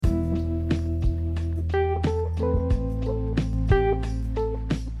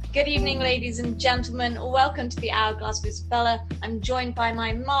Good evening, ladies and gentlemen. Welcome to the Hourglass with Isabella. I'm joined by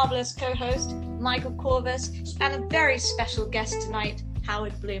my marvelous co-host, Michael Corvus, and a very special guest tonight,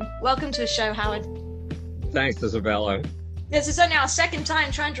 Howard Bloom. Welcome to the show, Howard. Thanks, Isabella. This is only our second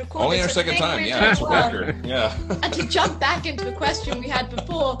time trying to record. Only our second time, yeah. Yeah. And to jump back into a question we had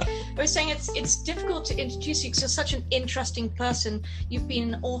before, I was saying it's difficult to introduce you because you're such an interesting person. You've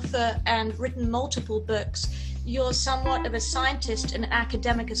been an author and written multiple books. You're somewhat of a scientist and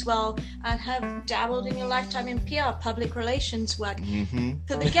academic as well, and have dabbled in your lifetime in PR, public relations work. Mm-hmm.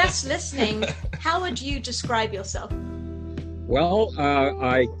 For the guests listening, how would you describe yourself? Well,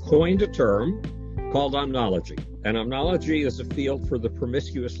 I coined a term called omnology. And omnology is a field for the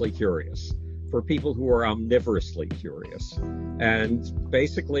promiscuously curious, for people who are omnivorously curious. And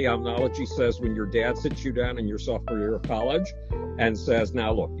basically, omnology says when your dad sits you down in your sophomore year of college and says,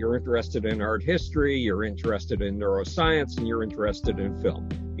 now look, you're interested in art history, you're interested in neuroscience, and you're interested in film.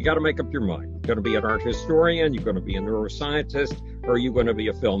 You got to make up your mind. You're going to be an art historian, you're going to be a neuroscientist, or you're going to be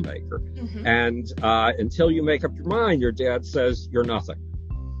a filmmaker. Mm-hmm. And until you make up your mind, your dad says you're nothing.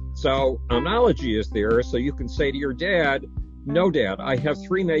 So omnology is there, so you can say to your dad, no, Dad, I have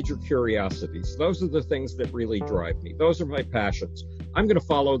three major curiosities. Those are the things that really drive me. Those are my passions. I'm going to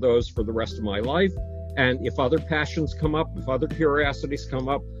follow those for the rest of my life. And if other passions come up, if other curiosities come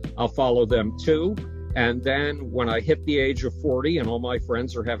up, I'll follow them too. And then when I hit the age of 40 and all my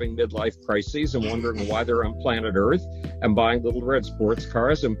friends are having midlife crises and wondering why they're on planet Earth and buying little red sports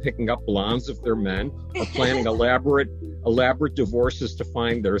cars and picking up blondes if they're men, or planning elaborate divorces to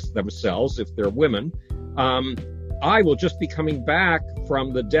find themselves if they're women, I will just be coming back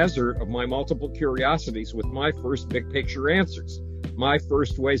from the desert of my multiple curiosities with my first big picture answers, my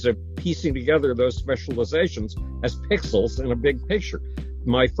first ways of piecing together those specializations as pixels in a big picture.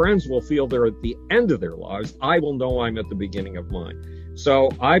 My friends will feel they're at the end of their lives. I will know I'm at the beginning of mine. So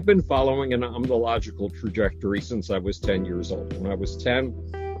I've been following an omnological trajectory since I was 10 years old. When I was 10,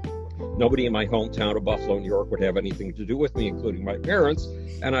 nobody in my hometown of Buffalo, New York would have anything to do with me, including my parents.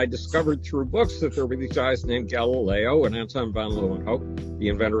 And I discovered through books that there were these guys named Galileo and Anton von Leeuwenhoek, the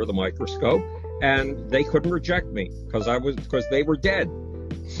inventor of the microscope. And they couldn't reject me because they were dead.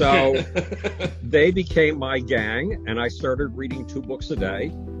 So they became my gang, and I started reading 2 books a day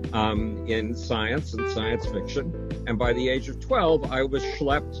in science and science fiction. And by the age of 12, I was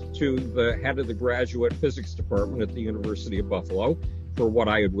schlepped to the head of the graduate physics department at the University of Buffalo for what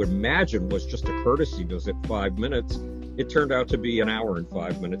I would imagine was just a courtesy visit, 5 minutes. It turned out to be an hour and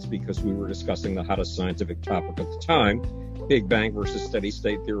 5 minutes because we were discussing the hottest scientific topic at the time, Big Bang versus steady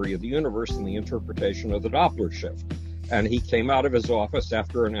state theory of the universe and the interpretation of the Doppler shift. And he came out of his office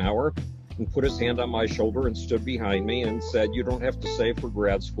after an hour and put his hand on my shoulder and stood behind me and said, you don't have to save for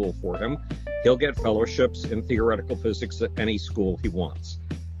grad school for him. He'll get fellowships in theoretical physics at any school he wants.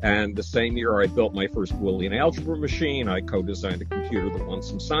 And the same year I built my first Boolean algebra machine. I co-designed a computer that won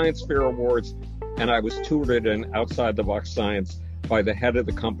some science fair awards. And I was tutored in outside-the-box science by the head of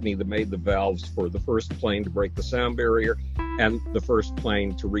the company that made the valves for the first plane to break the sound barrier and the first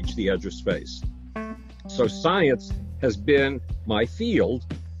plane to reach the edge of space. So science has been my field,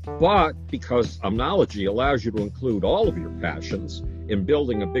 but because omnology allows you to include all of your passions in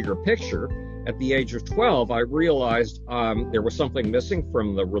building a bigger picture, at the age of 12, I realized there was something missing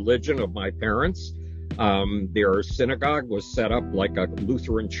from the religion of my parents. Their synagogue was set up like a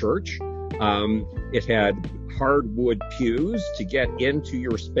Lutheran church. It had hardwood pews. To get into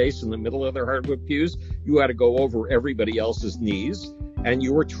your space in the middle of the hardwood pews, you had to go over everybody else's knees, and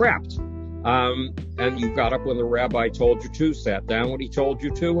you were trapped. And you got up when the rabbi told you to, sat down when he told you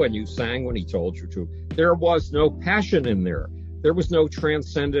to, and you sang when he told you to. There was no passion in there. There was no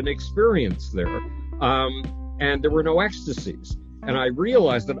transcendent experience there. And there were no ecstasies. And I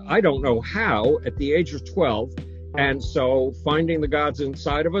realized that I don't know how at the age of 12. And so finding the gods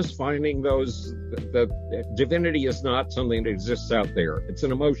inside of us, finding the divinity is not something that exists out there. It's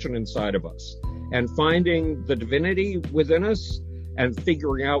an emotion inside of us. And finding the divinity within us and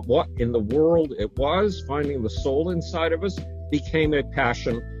figuring out what in the world it was, finding the soul inside of us, became a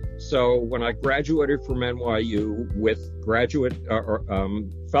passion. So when I graduated from NYU with graduate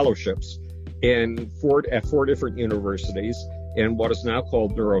fellowships at 4 different universities in what is now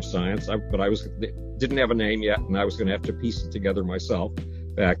called neuroscience, but I didn't have a name yet, and I was going to have to piece it together myself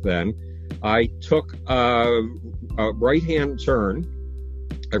back then. I took a right-hand turn.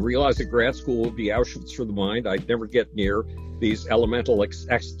 I realized that grad school would be Auschwitz for the mind. I'd never get near these elemental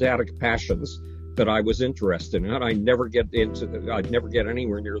ecstatic passions that I was interested in. I'd never get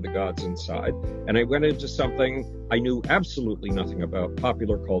anywhere near the gods inside. And I went into something I knew absolutely nothing about,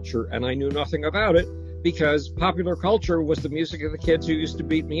 popular culture, and I knew nothing about it, because popular culture was the music of the kids who used to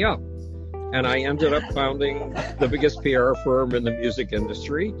beat me up. And I ended up founding the biggest PR firm in the music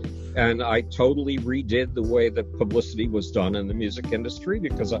industry. And I totally redid the way that publicity was done in the music industry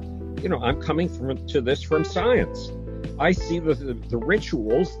because, I'm coming to this from science. I see the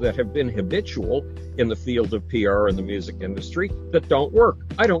rituals that have been habitual in the field of PR in the music industry that don't work.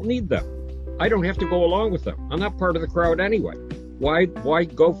 I don't need them. I don't have to go along with them. I'm not part of the crowd anyway. Why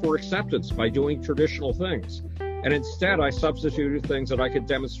go for acceptance by doing traditional things? And instead, I substituted things that I could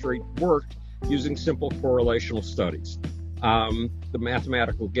demonstrate worked using simple correlational studies. The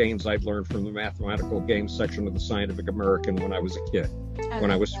mathematical games I'd learned from the mathematical games section of the Scientific American when I was a kid,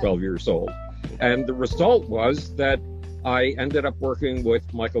 when I was 12 years old. And the result was that I ended up working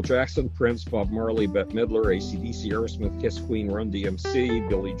with Michael Jackson, Prince, Bob Marley, Bette Midler, AC/DC, Aerosmith, Kiss, Queen, Run DMC,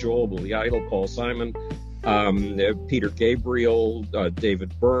 Billy Joel, Billy Idol, Paul Simon, Peter Gabriel,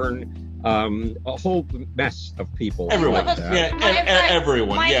 David Byrne, a whole mess of people. Everyone, like that.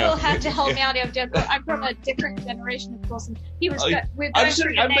 Everyone. Michael Yeah. had to help me out. I'm from a different generation, of course, and he was. We're going I've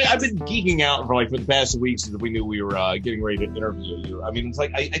through been geeking out for the past weeks since we knew we were getting ready to interview you. I mean, it's I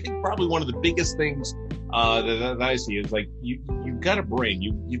think probably one of the biggest things that I see is you've got a brain.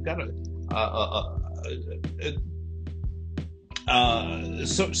 You've got a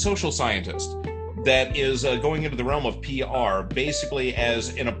social scientist that is going into the realm of PR basically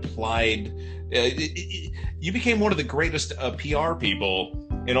as an applied. You became one of the greatest PR people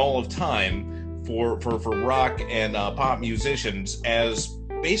in all of time for rock and pop musicians as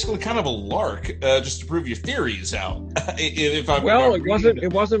basically kind of a lark, just to prove your theories out. It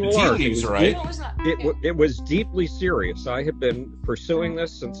wasn't a lark. It was deeply serious. I had been pursuing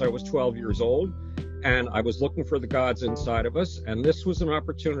this since I was 12 years old. And I was looking for the gods inside of us, and this was an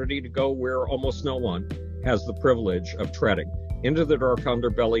opportunity to go where almost no one has the privilege of treading, into the dark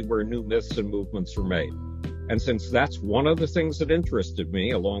underbelly where new myths and movements are made. And since that's one of the things that interested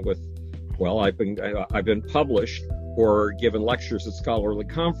me, along with, I've been published or given lectures at scholarly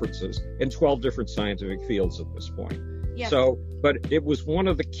conferences in 12 different scientific fields at this point. Yeah. So, but it was one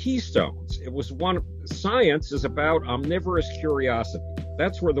of the keystones. Science is about omnivorous curiosity.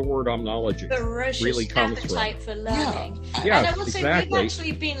 That's where the word omnology really comes from. Ferocious appetite for learning. Yeah, and I will say, exactly. we've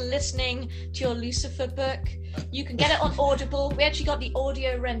actually been listening to your Lucifer book. You can get it on Audible. We actually got the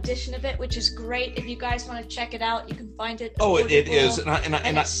audio rendition of it, which is great. If you guys want to check it out, you can find it. Oh, it is,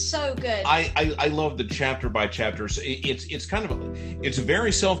 and it's so good. I love the chapter by chapters. It's kind of it's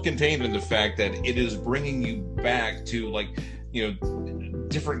very self-contained in the fact that it is bringing you back to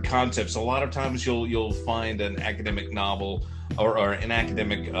different concepts. A lot of times you'll find an academic novel or an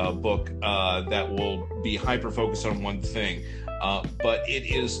academic book that will be hyper-focused on one thing. But it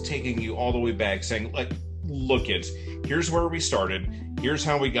is taking you all the way back, saying, look, here's where we started. Here's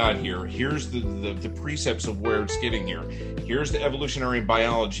how we got here. Here's the precepts of where it's getting here. Here's the evolutionary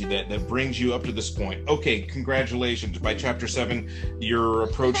biology that brings you up to this point. Okay, congratulations. By chapter 7, you're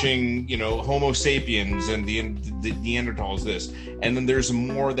approaching, Homo sapiens and the Neanderthals, this. And then there's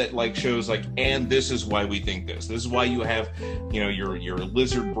more that shows and this is why we think this. This is why you have, your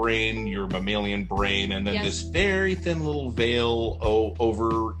lizard brain, your mammalian brain, and then this very thin little veil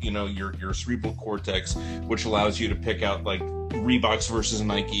over, your cerebral cortex, which allows you to pick out Reeboks versus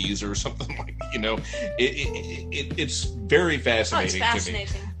Nikes or something it's very fascinating, to me.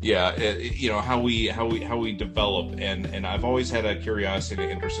 Yeah, how we develop, and I've always had a curiosity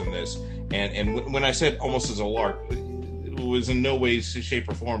and interest in this, and when I said almost as a lark, it was in no way, shape,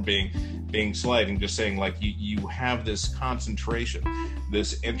 or form being slighting, just saying you have this concentration,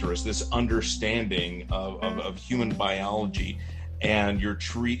 this interest, this understanding of human biology, and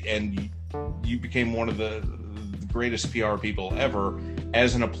you became one of the greatest PR people ever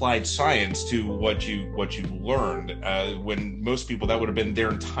as an applied science to what you learned, when most people that would have been their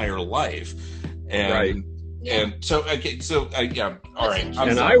entire life. And, right. And so, okay, so yeah, all right.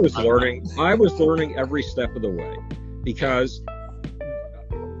 And I was learning every step of the way, because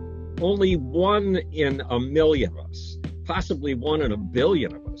only 1 in a million of us, possibly 1 in a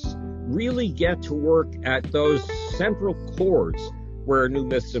billion of us, really get to work at those central chords where new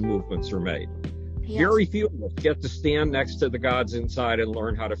myths and movements are made. Yes. Very few of us get to stand next to the gods inside and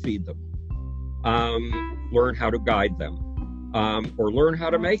learn how to feed them, learn how to guide them, or learn how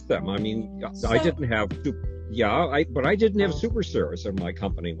to make them. I mean, I didn't have Super Series in my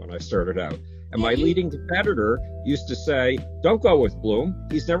company when I started out. And my leading competitor used to say, don't go with Bloom.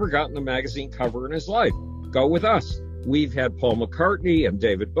 He's never gotten a magazine cover in his life. Go with us. We've had Paul McCartney and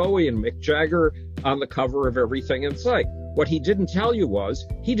David Bowie and Mick Jagger on the cover of everything in sight. What he didn't tell you was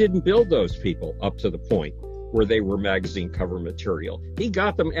he didn't build those people up to the point where they were magazine cover material. He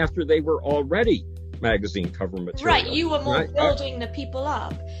got them after they were already magazine cover material. Right, you were more right? building the people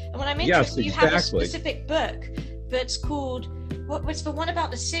up. And when I'm Yes, interested, you have a exactly. specific book that's called, what was the one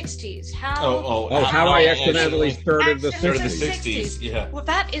about the 60s? How I accidentally started the Accidents in 60s. Yeah. Well,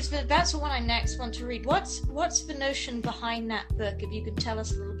 that's the one I next want to read. What's the notion behind that book? If you could tell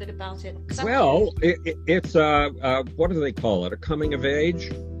us a little bit about it. Well, it's what do they call it? A coming of age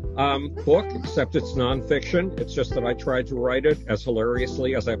book, except it's nonfiction. It's just that I tried to write it as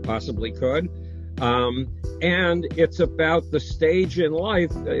hilariously as I possibly could. And it's about the stage in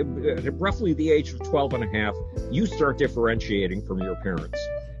life, at roughly the age of 12 and a half, you start differentiating from your parents.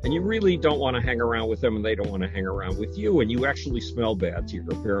 And you really don't want to hang around with them, and they don't want to hang around with you. And you actually smell bad to your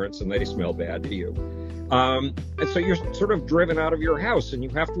parents, and they smell bad to you. And so you're sort of driven out of your house, and you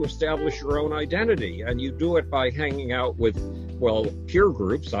have to establish your own identity. And you do it by hanging out with, well, peer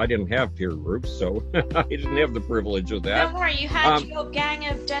groups. I didn't have peer groups, so I didn't have the privilege of that. Don't worry, you had your gang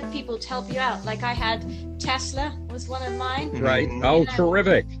of dead people to help you out. Like I had Tesla was one of mine. Right. Oh,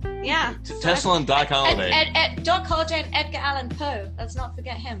 terrific. Yeah. Tesla and Doc Holliday. Doc Holliday and Edgar Allan Poe. Let's not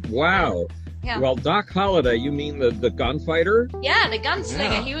forget him. Wow. Yeah. Well, Doc Holliday, you mean the gunfighter? Yeah, the gunslinger.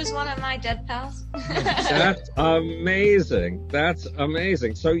 Yeah. He was one of my dead pals. That's amazing. That's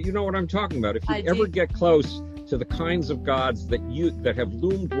amazing. So you know what I'm talking about. If you ever get close to the kinds of gods that have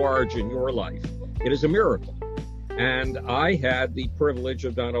loomed large in your life, it is a miracle. And I had the privilege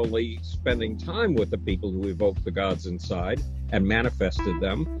of not only spending time with the people who evoked the gods inside and manifested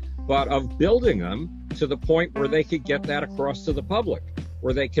them, but of building them to the point where they could get that across to the public,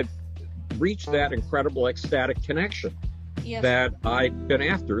 where they could reach that incredible ecstatic connection that I'd been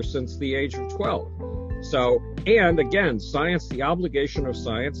after since the age of 12. So, and again, science, the obligation of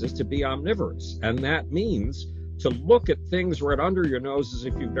science is to be omnivorous. And that means to look at things right under your nose as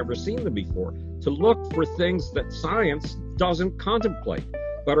if you've never seen them before, to look for things that science doesn't contemplate,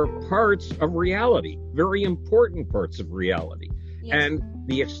 but are parts of reality, very important parts of reality. Yes. And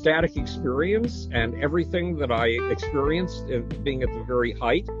the ecstatic experience and everything that I experienced being at the very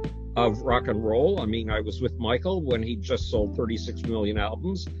height of rock and roll. I mean, I was with Michael when he just sold 36 million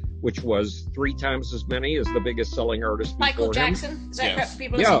albums, which was 3 times as many as the biggest selling artist before Michael Jackson? him. Is that correct?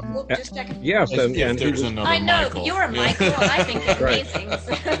 People just checking. Yes, and there's another I know, Michael. you're a Michael, and I think they're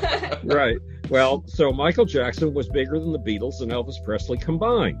amazing. Right. Well, so Michael Jackson was bigger than the Beatles and Elvis Presley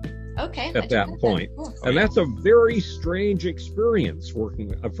combined. Okay. At that point. Cool. And that's a very strange experience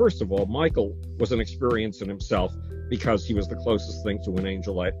working. First of all, Michael was an experience in himself because he was the closest thing to an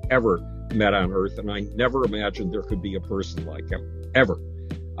angel I'd ever met on earth. And I never imagined there could be a person like him, ever.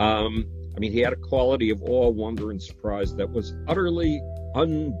 I mean, he had a quality of awe, wonder, and surprise that was utterly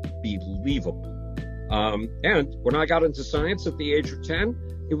unbelievable. And when I got into science at the age of 10,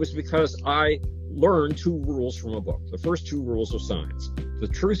 it was because I learned 2 rules from a book. The first 2 rules of science: the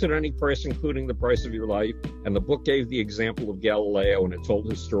truth at any price, including the price of your life. And the book gave the example of Galileo, and it told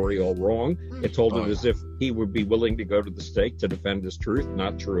his story all wrong. It told it as if he would be willing to go to the stake to defend his truth.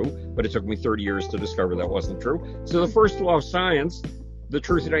 Not true. But it took me 30 years to discover that wasn't true. So the first law of science, the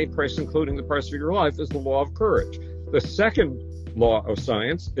truth at any price, including the price of your life, is the law of courage. The second law of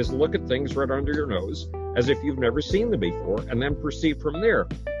science is look at things right under your nose as if you've never seen them before, and then proceed from there.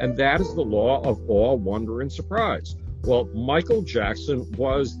 And that is the law of awe, wonder, and surprise. Well, Michael Jackson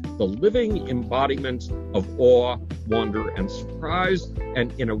was the living embodiment of awe, wonder, and surprise,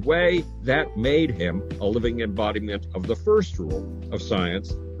 and in a way that made him a living embodiment of the first rule of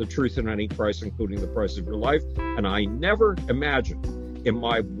science, the truth at any price, including the price of your life. And I never imagined in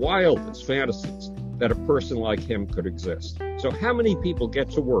my wildest fantasies that a person like him could exist. So how many people get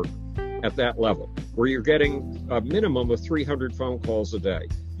to work at that level, where you're getting a minimum of 300 phone calls a day?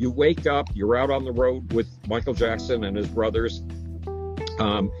 You wake up, you're out on the road with Michael Jackson and his brothers.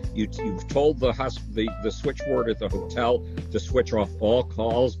 You've told the switchboard at the hotel to switch off all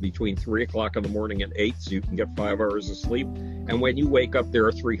calls between 3 o'clock in the morning and 8 so you can get 5 hours of sleep. And when you wake up, there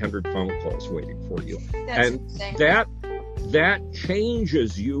are 300 phone calls waiting for you. That's and insane. that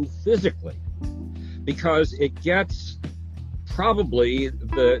changes you physically, because it gets probably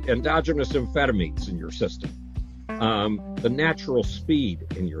the endogenous amphetamines in your system, the natural speed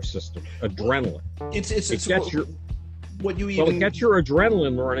in your system, adrenaline. It gets your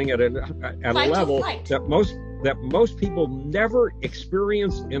adrenaline running at a level that most people never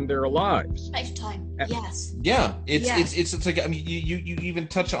experience in their lives. Lifetime. Yes. Yeah, it's like, I mean, you even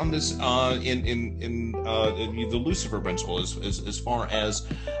touch on this in the Lucifer principle as far as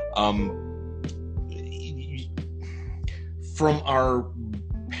from our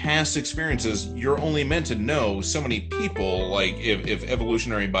past experiences, you're only meant to know so many people. Like if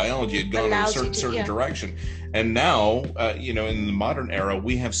evolutionary biology had gone in a certain direction, And now, in the modern era,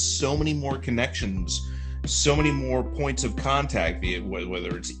 we have so many more connections, so many more points of contact, be it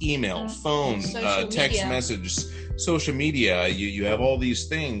whether it's email, phone, text message, social media. You have all these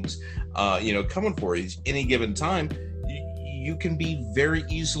things, coming for you any given time. You can be very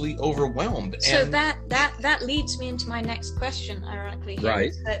easily overwhelmed. So that leads me into my next question, ironically.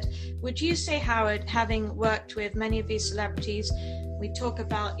 Right. That would you say, Howard, having worked with many of these celebrities, we talk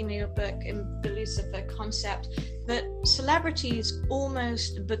about your book in the Lucifer concept, that celebrities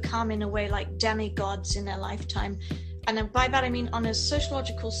almost become in a way like demigods in their lifetime, and by that I mean on a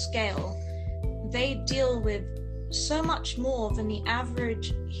sociological scale, they deal with so much more than the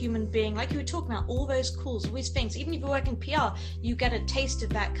average human being. Like you were talking about, all those calls, all these things. Even if you work in PR, you get a taste of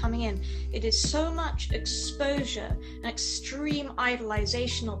that coming in. It is so much exposure, an extreme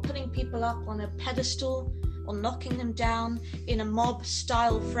idolization, or putting people up on a pedestal, or knocking them down in a mob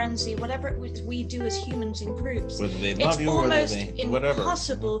style frenzy, whatever it was we do as humans in groups. Whether they love you, almost whatever.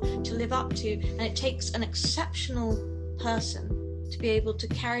 Impossible to live up to, and it takes an exceptional person to be able to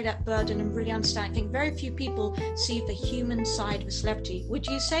carry that burden and really understand. I think very few people see the human side of a celebrity. Would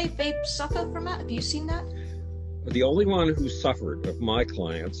you say they suffer from that? Have you seen that? The only one who suffered of my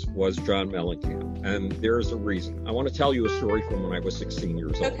clients was John Mellencamp, and there's a reason. I want to tell you a story from when I was 16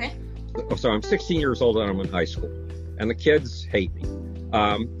 years old. Okay. So I'm 16 years old and I'm in high school, and the kids hate me.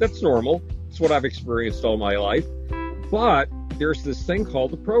 That's normal. It's what I've experienced all my life. But there's this thing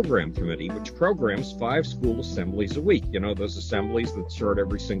called the program committee, which programs 5 school assemblies a week. Those assemblies that start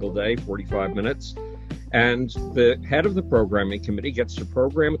every single day, 45 minutes. And the head of the programming committee gets to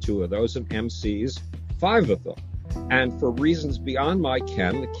program 2 of those and MCs 5 of them. And for reasons beyond my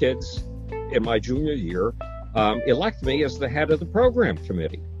ken, the kids in my junior year elect me as the head of the program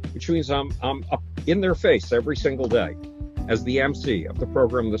committee, which means I'm up in their face every single day as the MC of the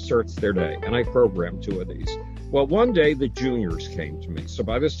program that starts their day. And I program 2 of these. Well, one day the juniors came to me. So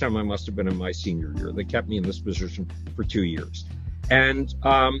by this time I must have been in my senior year. They kept me in this position for 2 years. And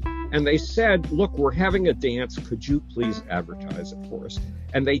they said, look, we're having a dance. Could you please advertise it for us?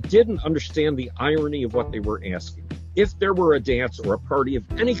 And they didn't understand the irony of what they were asking. If there were a dance or a party of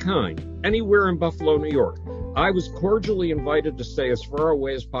any kind, anywhere in Buffalo, New York, I was cordially invited to stay as far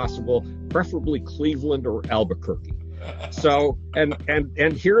away as possible, preferably Cleveland or Albuquerque. So,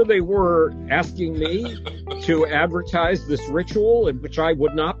 and here they were asking me to advertise this ritual in which I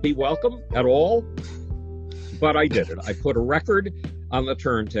would not be welcome at all. But I did it. I put a record on the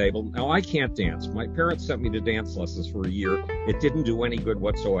turntable. Now, I can't dance. My parents sent me to dance lessons for a year. It didn't do any good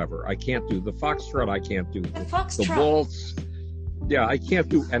whatsoever. I can't do the foxtrot. I can't do the waltz. Yeah, I can't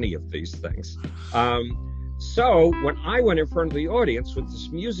do any of these things. So when I went in front of the audience with this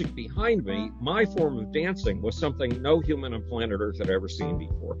music behind me, my form of dancing was something no human on planet Earth had ever seen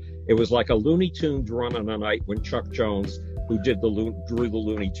before. It was like a Looney Tune drawn on a night when Chuck Jones, who drew the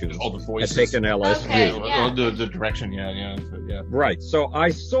Looney Tunes, all the voices, had taken LSD. Okay, yeah. The direction, yeah. Right. So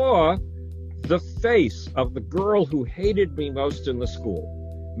I saw the face of the girl who hated me most in the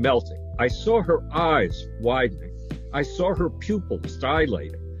school melting. I saw her eyes widening. I saw her pupils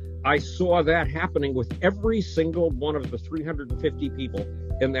dilating. I saw that happening with every single one of the 350 people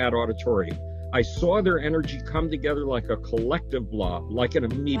in that auditorium. I saw their energy come together like a collective blob, like an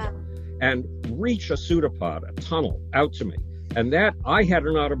amoeba, and reach a pseudopod, a tunnel, out to me. And that, I had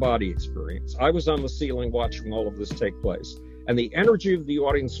an out-of-body experience. I was on the ceiling watching all of this take place. And the energy of the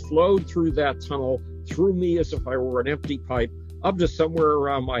audience flowed through that tunnel, through me as if I were an empty pipe, up to somewhere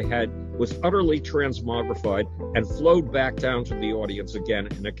around my head, was utterly transmogrified, and flowed back down to the audience again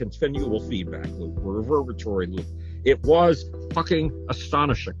in a continual feedback loop, a reverberatory loop. It was fucking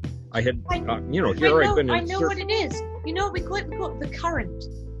astonishing. I had, I've been in... I know what it is. You know what we call it? We call it the current.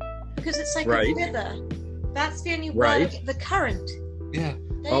 Because it's like a river. That's the only word, the current. Yeah.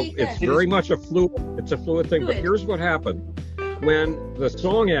 It's very much a fluid. It's a fluid thing. But here's what happened. When the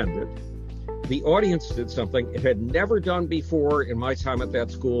song ended, the audience did something it had never done before in my time at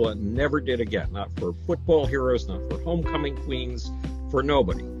that school, and never did again. Not for football heroes, not for homecoming queens, for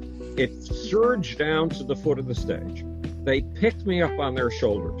nobody. It surged down to the foot of the stage. They picked me up on their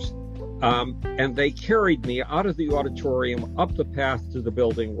shoulders, and they carried me out of the auditorium, up the path to the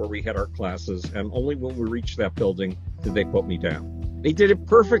building where we had our classes, and only when we reached that building did they put me down. They did it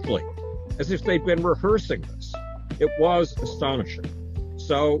perfectly, as if they'd been rehearsing this. It was astonishing.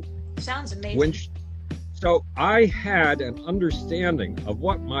 So, sounds amazing. So I had an understanding of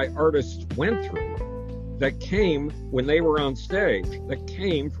what my artists went through that came when they were on stage, that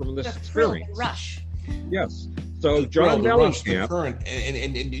came from this experience. Rush. Yes. So John Mellencamp,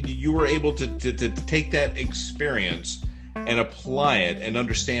 and you were able to take that experience and apply it and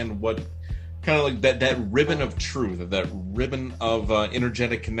understand what kind of like that ribbon of truth, that ribbon of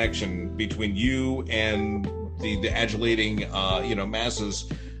energetic connection between you and the adulating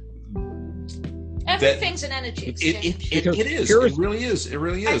masses. Everything's an energy exchange. It is. It really is. It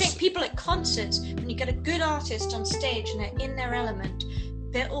really is. I think people at concerts, when you get a good artist on stage and they're in their element,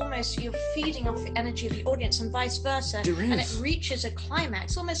 you're feeding off the energy of the audience and vice versa, and it reaches a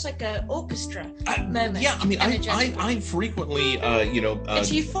climax, almost like an orchestra moment. Yeah, I mean, I frequently,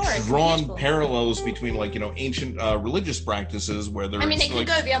 it's euphoric, drawn parallels between ancient religious practices, whether it can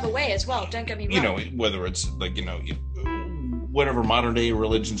go the other way as well. Don't get me wrong. Whether it's whatever modern day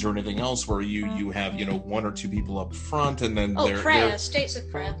religions or anything else, where you have one or two people up front, and then prayer, states of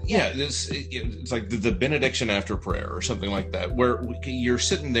prayer. It's like the benediction after prayer or something like that, where you're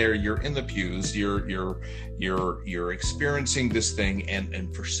sitting there, you're in the pews, you're experiencing this thing,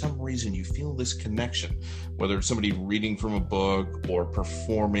 and for some reason you feel this connection, whether it's somebody reading from a book or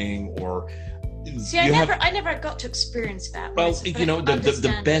performing or. See, I never got to experience that. Well,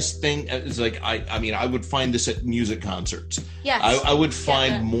 the best thing is I would find this at music concerts. Yes. I would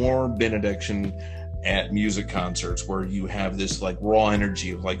find more benediction at music concerts, where you have this raw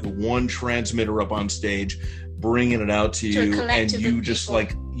energy of one transmitter up on stage bringing it out to you, and you just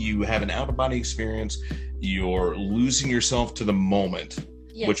you have an out of body experience. You're losing yourself to the moment,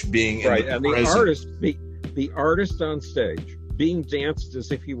 which being right, in and the present. the artist on stage, being danced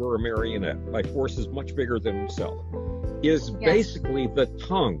as if he were a marionette by forces much bigger than himself, is basically the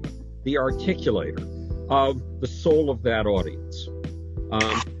tongue, the articulator of the soul of that audience.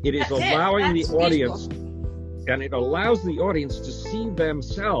 It is allowing the audience, and it allows the audience to see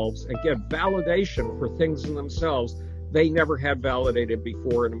themselves and get validation for things in themselves they never had validated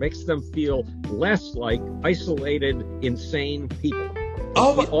before, and it makes them feel less like isolated, insane people.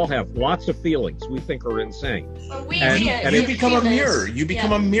 We all have lots of feelings we think are insane. And you become a mirror. You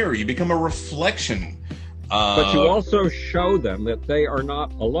become a mirror. You become a reflection. But you also show them that they are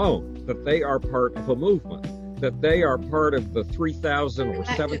not alone, that they are part of a movement, that they are part of the 3,000 or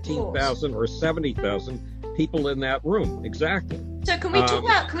 17,000 or 70,000 people in that room. Exactly. So can we talk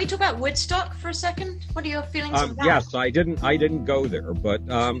about Woodstock for a second? What are your feelings on that? Yes, I didn't go there, but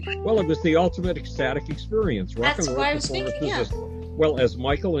it was the ultimate ecstatic experience. That's what I was thinking. Well, as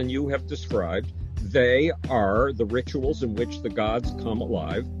Michael and you have described, they are the rituals in which the gods come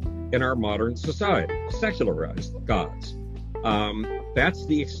alive in our modern society, secularized gods. That's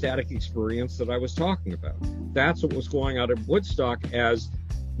the ecstatic experience that I was talking about. That's what was going on at Woodstock, as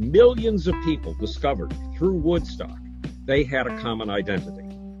millions of people discovered through Woodstock they had a common identity,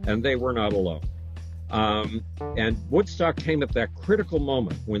 and they were not alone. And Woodstock came at that critical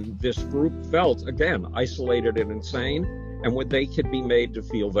moment when this group felt, again, isolated and insane, and when they could be made to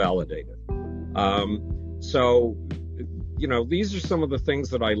feel validated. These are some of the things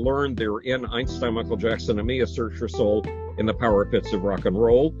that I learned. They're in Einstein, Michael Jackson, and Me, A Search for Soul in the Power Pits of Rock and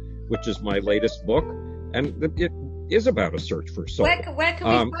Roll, which is my latest book. And it is about a search for soul. Where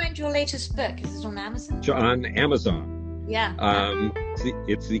can we find your latest book? Is it on Amazon? On Amazon. Yeah.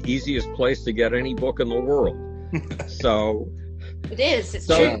 It's the easiest place to get any book in the world. So... It is. It's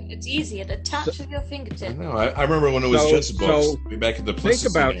true. It's easy at the touch of your fingertip. I remember when it was just books. Back at the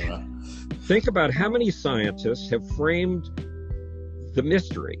think about how many scientists have framed the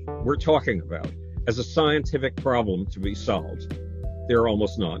mystery we're talking about as a scientific problem to be solved. There are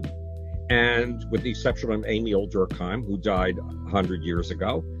almost none. And with the exception of Emil Durkheim, who died 100 years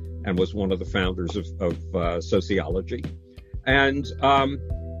ago and was one of the founders of sociology. And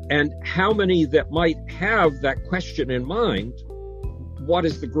how many that might have that question in mind, what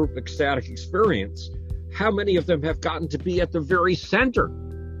is the group ecstatic experience? How many of them have gotten to be at the very center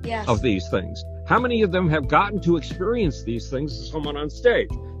of these things? How many of them have gotten to experience these things as someone on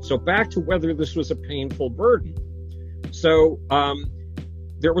stage? So back to whether this was a painful burden. So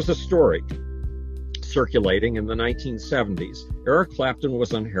there was a story circulating in the 1970s. Eric Clapton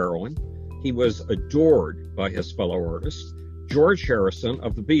was on heroin. He was adored by his fellow artists. George Harrison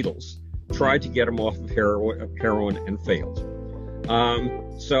of the Beatles tried to get him off of heroin and failed.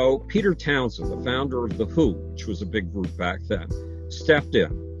 So Peter Townsend, the founder of The Who, which was a big group back then, stepped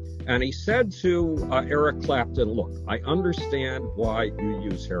in. And he said to Eric Clapton, look, I understand why you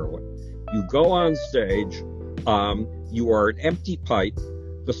use heroin. You go on stage, you are an empty pipe.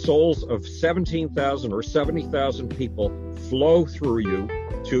 The souls of 17,000 or 70,000 people flow through you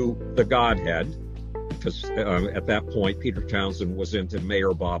to the Godhead, because at that point, Peter Townsend was into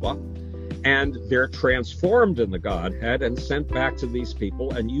Mayor Baba. And they're transformed in the Godhead and sent back to these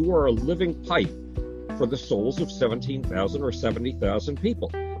people, and you are a living pipe for the souls of 17,000 or 70,000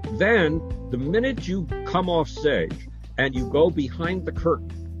 people. Then, the minute you come off stage and you go behind the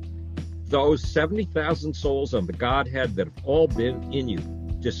curtain, those 70,000 souls of the Godhead that have all been in you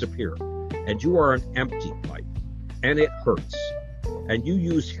disappear, and you are an empty pipe, and it hurts, and you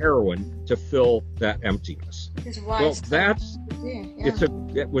use heroin to fill that emptiness. Well, that's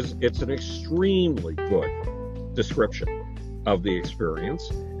it's an extremely good description of the experience.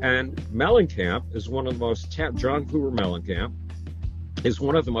 And Mellencamp is one of the most John Cougar Mellencamp is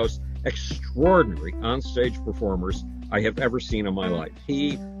one of the most extraordinary onstage performers I have ever seen in my life.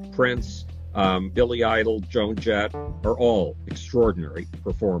 He, Prince, Billy Idol, Joan Jett are all extraordinary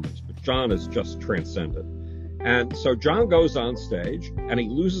performers, but John is just transcendent. And so John goes on stage and he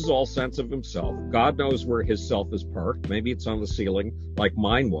loses all sense of himself. God knows where his self is parked. Maybe it's on the ceiling like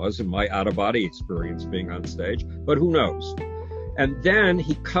mine was in my out-of-body experience being on stage, but who knows? And then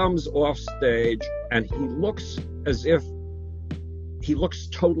he comes off stage and he looks as if he looks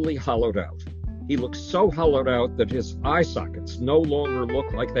totally hollowed out. He looks so hollowed out that his eye sockets no longer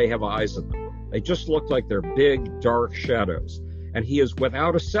look like they have eyes in them. They just look like they're big, dark shadows. And he is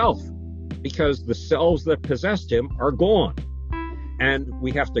without a self, because the selves that possessed him are gone. And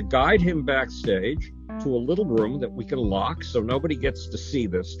we have to guide him backstage to a little room that we can lock so nobody gets to see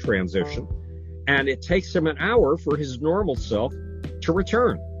this transition. And it takes him an hour for his normal self to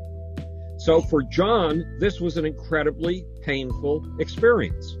return. So for John, this was an incredibly painful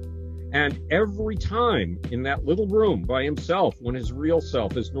experience. And every time in that little room by himself, when his real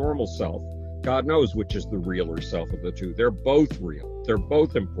self, his normal self, God knows which is the realer self of the two. They're both real. They're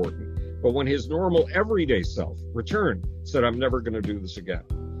both important. But when his normal everyday self returned, said, I'm never going to do this again.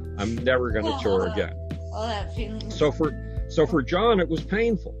 I'm never going to tour again. All that feeling. So for John, it was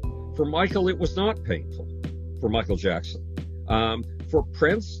painful. For Michael, it was not painful. For Michael Jackson. For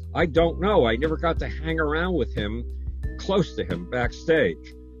Prince, I don't know. I never got to hang around with him, close to him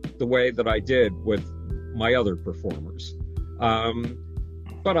backstage, the way that I did with my other performers.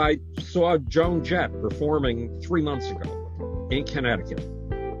 But I saw Joan Jett performing 3 months ago in Connecticut.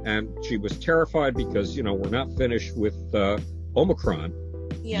 And she was terrified because, we're not finished with Omicron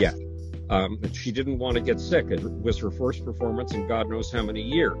yet. She didn't want to get sick. It was her first performance in God knows how many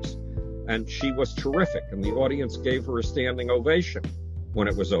years. And she was terrific. And the audience gave her a standing ovation when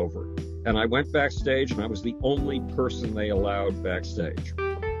it was over. And I went backstage, and I was the only person they allowed backstage.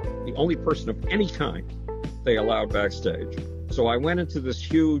 The only person of any kind they allowed backstage. So I went into this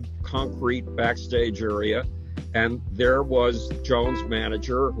huge concrete backstage area, and there was Joan's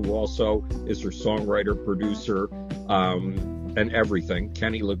manager, who also is her songwriter, producer, and everything,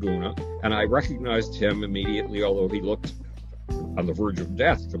 Kenny Laguna. And I recognized him immediately, although he looked on the verge of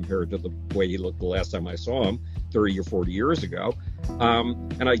death compared to the way he looked the last time I saw him 30 or 40 years ago.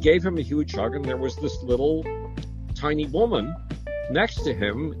 And I gave him a huge hug, and there was this little tiny woman next to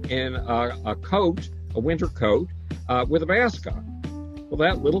him in a coat, a winter coat, with a mask on. Well,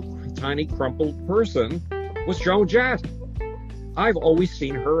 that little tiny crumpled person was Joan Jett. I've always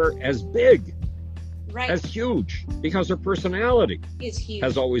seen her as big, as huge, because her personality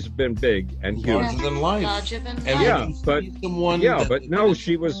has always been big and huge. Larger than life. Larger than life. But no,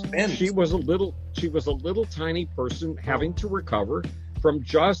 she was a little tiny person having to recover from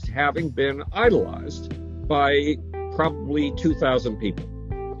just having been idolized by probably 2,000 people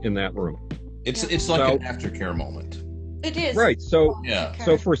in that room. It's like an aftercare moment. It is. Right. So yeah.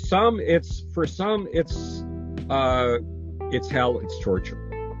 So for some it's hell, it's torture.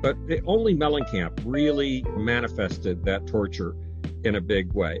 But only Mellencamp really manifested that torture in a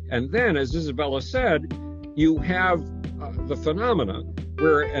big way. And then, as Isabella said, you have the phenomena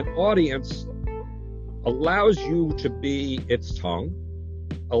where an audience allows you to be its tongue,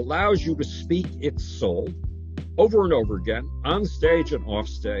 allows you to speak its soul over and over again, on stage and off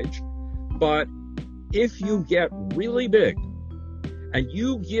stage. But if you get really big and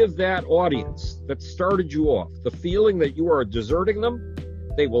you give that audience that started you off the feeling that you are deserting them,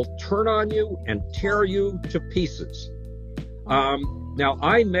 they will turn on you and tear you to pieces. Now,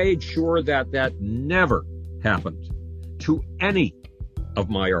 I made sure that never happened to any of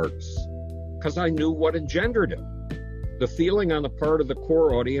my artists because I knew what engendered it. The feeling on the part of the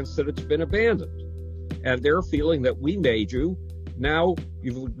core audience that it's been abandoned. And their feeling that we made you, now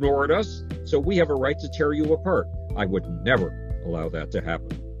you've ignored us, so we have a right to tear you apart. I would never allow that to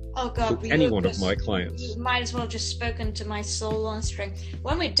happen. Oh God, to any one of my clients. You might as well have just spoken to my soul on a string.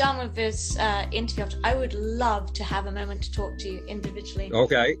 When we're done with this interview, I would love to have a moment to talk to you individually.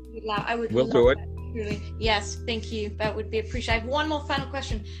 Okay. We'll do it. Really. Yes, thank you. That would be appreciated. I have one more final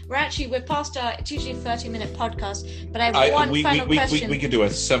question. We're past it's usually a 30-minute podcast, but I have one final question. We could do a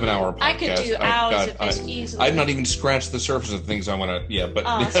 7-hour podcast. I could do hours of this easily. I've not even scratched the surface of things I want to, but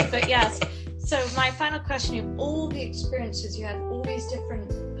yes. So my final question, of all the experiences you had, all these different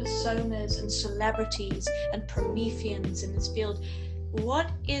personas and celebrities and Prometheans in this field.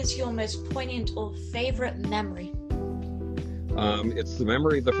 What is your most poignant or favorite memory? It's the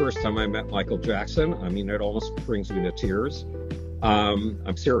memory of the first time I met Michael Jackson. I mean, it almost brings me to tears.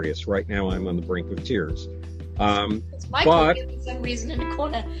 I'm serious. Right now, I'm on the brink of tears. It's Michael for some reason in a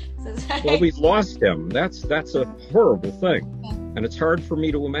corner. Well, we've lost him. That's a horrible thing. And it's hard for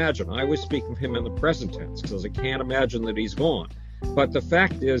me to imagine. I always speak of him in the present tense because I can't imagine that he's gone. But the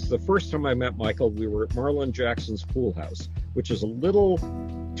fact is, the first time I met Michael, we were at Marlon Jackson's pool house, which is a little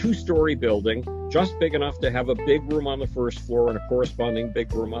 2-story building, just big enough to have a big room on the first floor and a corresponding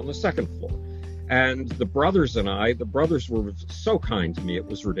big room on the second floor. And the brothers were so kind to me, it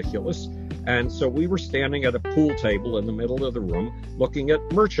was ridiculous. And so we were standing at a pool table in the middle of the room looking at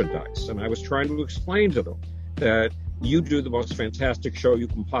merchandise. And I was trying to explain to them that you do the most fantastic show you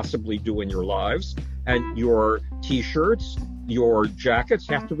can possibly do in your lives. And your T-shirts, your jackets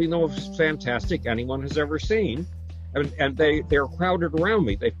have to be the most fantastic anyone has ever seen. And they're crowded around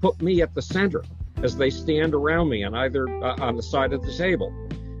me. They put me at the center as they stand around me on either on the side of the table.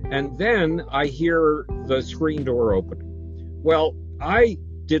 And then I hear the screen door opening. Well, I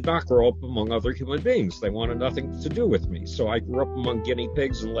did not grow up among other human beings. They wanted nothing to do with me. So I grew up among guinea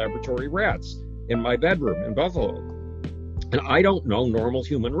pigs and laboratory rats in my bedroom in Buffalo. And I don't know normal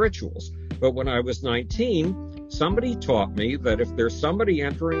human rituals. But when I was 19, somebody taught me that if there's somebody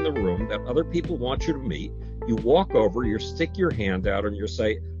entering the room that other people want you to meet, you walk over, you stick your hand out, and you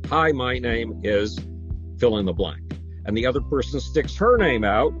say, "Hi, my name is fill in the blank." And the other person sticks her name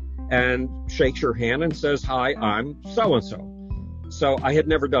out and shakes your hand and says, "Hi, I'm so-and-so." So I had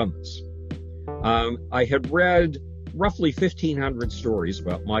never done this. I had read roughly 1,500 stories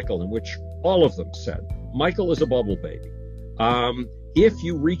about Michael in which all of them said, Michael is a bubble baby. If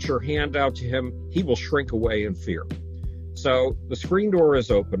you reach your hand out to him, he will shrink away in fear. So the screen door is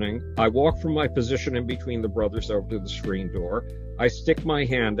opening. I walk from my position in between the brothers over to the screen door. I stick my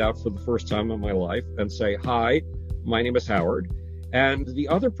hand out for the first time in my life and say, "Hi, my name is Howard." And the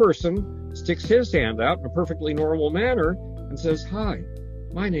other person sticks his hand out in a perfectly normal manner and says, "Hi,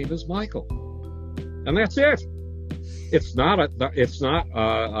 my name is Michael." And that's it. It's not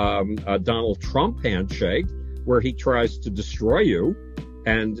a Donald Trump handshake where he tries to destroy you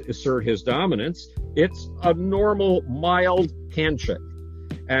and assert his dominance. It's a normal, mild handshake.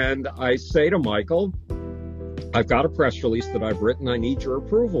 And I say to Michael, "I've got a press release that I've written. I need your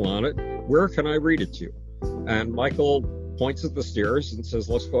approval on it. Where can I read it to you?" And Michael points at the stairs and says,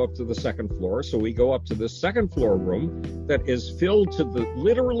 "Let's go up to the second floor." So we go up to this second floor room that is filled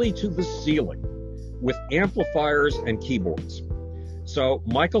literally to the ceiling with amplifiers and keyboards. So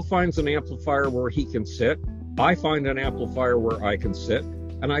Michael finds an amplifier where he can sit. I find an amplifier where I can sit,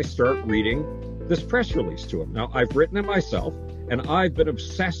 and I start reading this press release to him. Now, I've written it myself, and I've been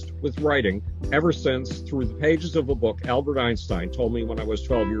obsessed with writing ever since. Through the pages of a book Albert Einstein told me when I was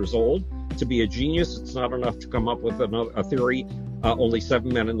 12 years old, to be a genius, it's not enough to come up with a theory only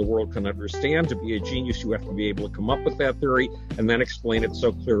 7 men in the world can understand. To be a genius, you have to be able to come up with that theory and then explain it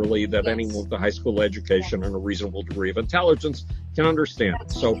so clearly that anyone with a high school education and a reasonable degree of intelligence can understand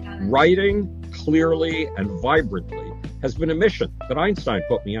it. So writing clearly and vibrantly has been a mission that Einstein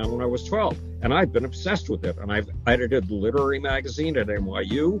put me on when I was 12. And I've been obsessed with it. And I've edited the literary magazine at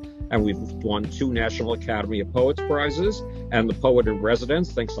NYU, and we've won 2 National Academy of Poets prizes. And the poet in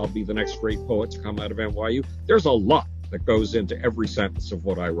residence thinks I'll be the next great poet to come out of NYU. There's a lot that goes into every sentence of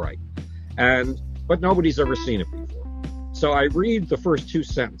what I write. But nobody's ever seen it before. So I read the first 2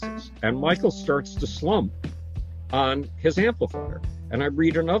 sentences, and Michael starts to slump on his amplifier. And I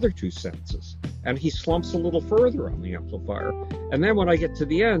read another 2 sentences, and he slumps a little further on the amplifier. And then when I get to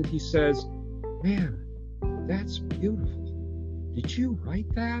the end, he says, "Man, that's beautiful. Did you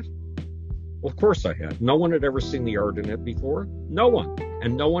write that?" Well, of course I had. No one had ever seen the art in it before. No one.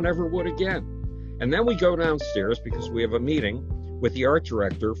 And no one ever would again. And then we go downstairs because we have a meeting with the art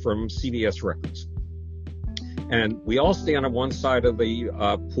director from CBS Records. And we all stand on one side of the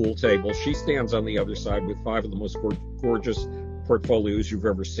pool table. She stands on the other side with 5 of the most gorgeous portfolios you've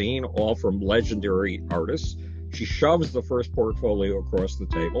ever seen, all from legendary artists. She shoves the first portfolio across the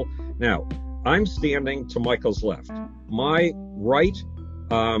table. Now, I'm standing to Michael's left. My right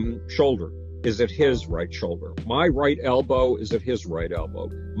shoulder is at his right shoulder. My right elbow is at his right elbow.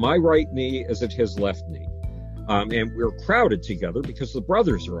 My right knee is at his left knee. And we're crowded together because the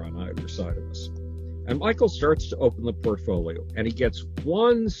brothers are on either side of us. And Michael starts to open the portfolio, and he gets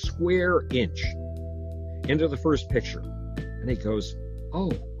 1 square inch into the first picture. And he goes,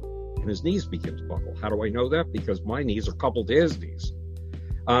 "Oh," and his knees begin to buckle. How do I know that? Because my knees are coupled to his knees.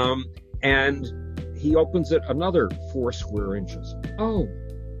 And he opens it another 4 square inches. "Oh,"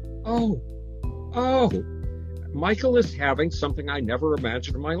 oh, Michael is having something I never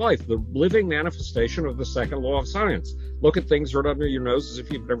imagined in my life, the living manifestation of the second law of science. Look at things right under your nose as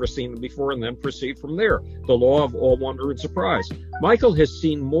if you've never seen them before and then proceed from there. The law of all wonder and surprise. Michael has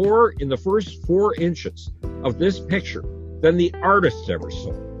seen more in the first 4 inches of this picture than the artist ever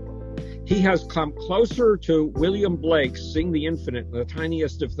saw. He has come closer to William Blake seeing the infinite in the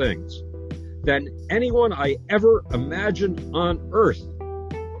tiniest of things than anyone I ever imagined on earth.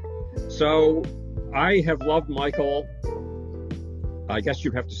 So I have loved Michael, I guess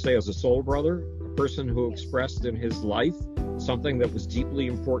you'd have to say, as a soul brother, a person who expressed in his life something that was deeply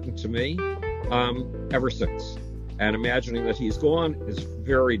important to me ever since. And imagining that he's gone is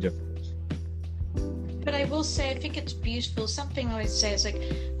very difficult. But I will say, I think it's beautiful. Something I always say is like,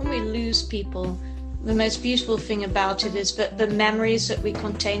 when we lose people, the most beautiful thing about it is that the memories that we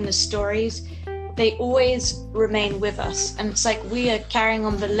contain, the stories, they always remain with us. And it's like we are carrying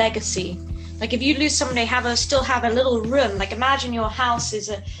on the legacy. Like if you lose someone, they still have a little room. Like imagine your house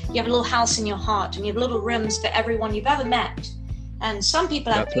you have a little house in your heart, and you have little rooms for everyone you've ever met. And some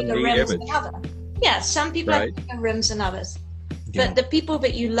people have bigger rooms than others. Yeah, some people have bigger rooms than others. Yeah. But the people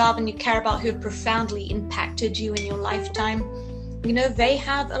that you love and you care about who have profoundly impacted you in your lifetime, you know, they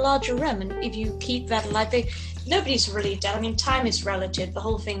have a larger room. And if you keep that alive, nobody's really dead. I mean, time is relative. The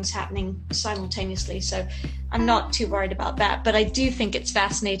whole thing's happening simultaneously. So I'm not too worried about that. But I do think it's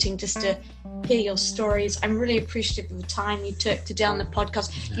fascinating just to hear your stories. I'm really appreciative of the time you took to do on the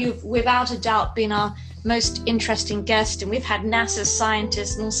podcast. You've without a doubt been our most interesting guest, and we've had NASA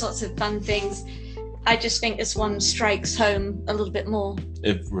scientists and all sorts of fun things. I just think this one strikes home a little bit more.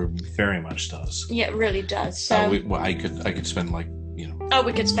 It very much does. Yeah, it really does. So I could spend like, you know. Oh,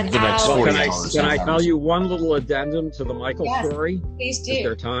 we could spend the next hours. 40 hours. Can I tell you one little addendum to the Michael story? Please do. Is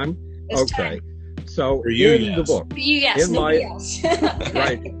there time? There's okay. time. So For you, in yes. the book, For you, yes. Nobody else.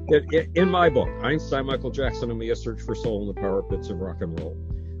 right, in my book, Einstein, Michael Jackson, and Me: A Search for Soul and the Power Bits of Rock and Roll,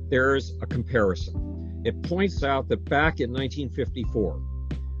 there's a comparison. It points out that back in 1954,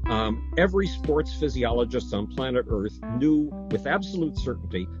 every sports physiologist on planet Earth knew with absolute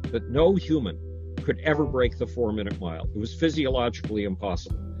certainty that no human could ever break the 4-minute mile. It was physiologically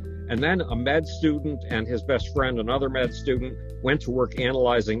impossible. And then a med student and his best friend, another med student, went to work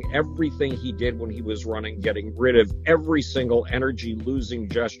analyzing everything he did when he was running, getting rid of every single energy-losing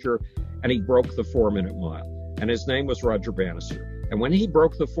gesture, and he broke the 4-minute mile. And his name was Roger Bannister. And when he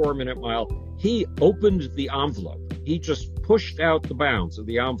broke the 4-minute mile, he opened the envelope. He just pushed out the bounds of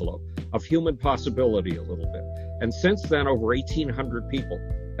the envelope of human possibility a little bit. And since then, over 1,800 people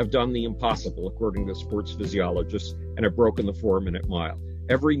have done the impossible, according to sports physiologists, and have broken the 4-minute mile.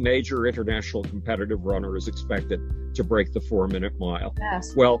 Every major international competitive runner is expected to break the 4-minute mile.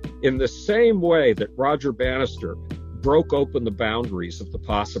 Yes. Well, in the same way that Roger Bannister broke open the boundaries of the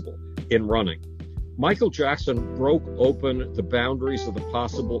possible in running, Michael Jackson broke open the boundaries of the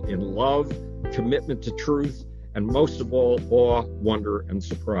possible in love, commitment to truth, and most of all, awe, wonder, and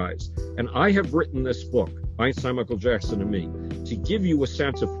surprise. And I have written this book, Einstein, Michael Jackson, and Me, to give you a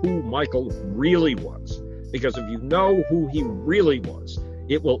sense of who Michael really was. Because if you know who he really was,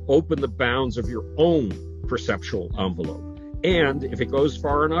 it will open the bounds of your own perceptual envelope. And if it goes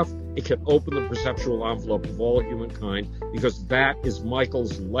far enough, it can open the perceptual envelope of all humankind, because that is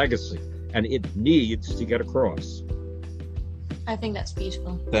Michael's legacy, and it needs to get across. I think that's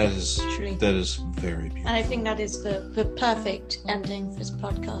beautiful. That is Truly. that is very beautiful. And I think that is the perfect ending for this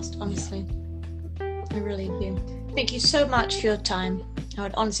podcast, honestly. I really do. Thank you so much for your time.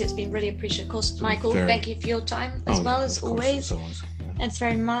 Honestly, it's been really appreciated. Of course, Michael, thank you for your time as well as always. Thanks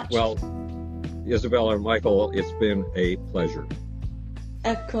very much. Well, Isabella and Michael, it's been a pleasure.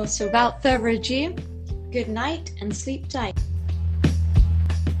 Of course, so without further ado, good night and sleep tight.